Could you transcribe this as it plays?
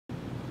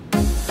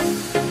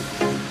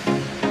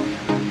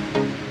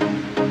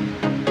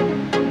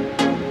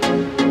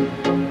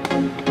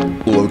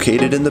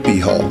Located in the B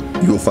Hall,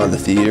 you will find the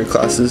theater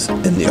classes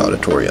in the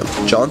auditorium.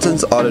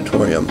 Johnson's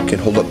Auditorium can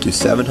hold up to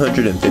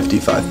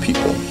 755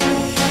 people.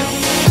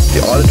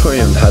 The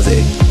auditorium has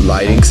a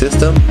lighting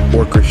system,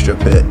 orchestra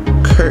pit,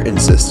 curtain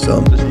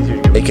system,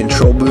 a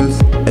control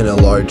booth, and a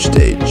large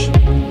stage.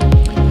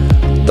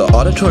 The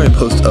auditorium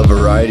hosts a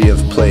variety of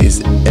plays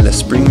and a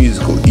spring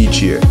musical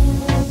each year.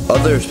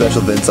 Other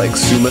special events like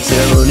Summa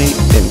Ceremony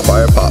and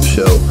Choir Pop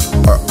Show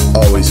are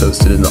always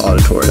hosted in the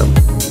auditorium.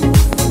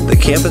 The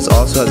campus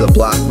also has a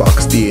black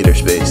box theater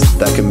space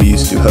that can be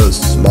used to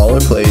host smaller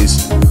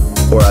plays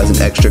or as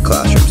an extra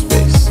classroom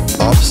space.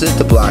 Opposite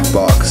the black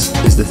box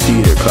is the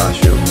theater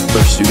classroom for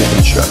student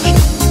instruction.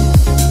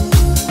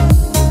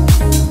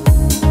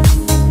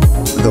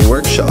 The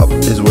workshop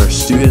is where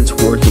students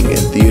working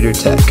in theater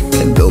tech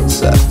can build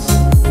sets.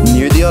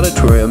 Near the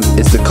auditorium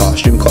is the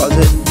costume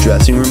closet,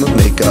 dressing room of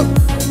makeup,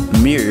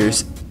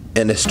 mirrors,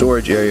 and a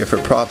storage area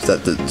for props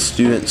that the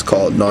students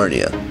call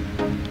Narnia.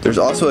 There's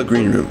also a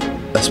green room,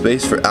 a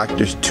space for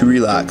actors to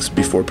relax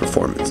before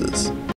performances.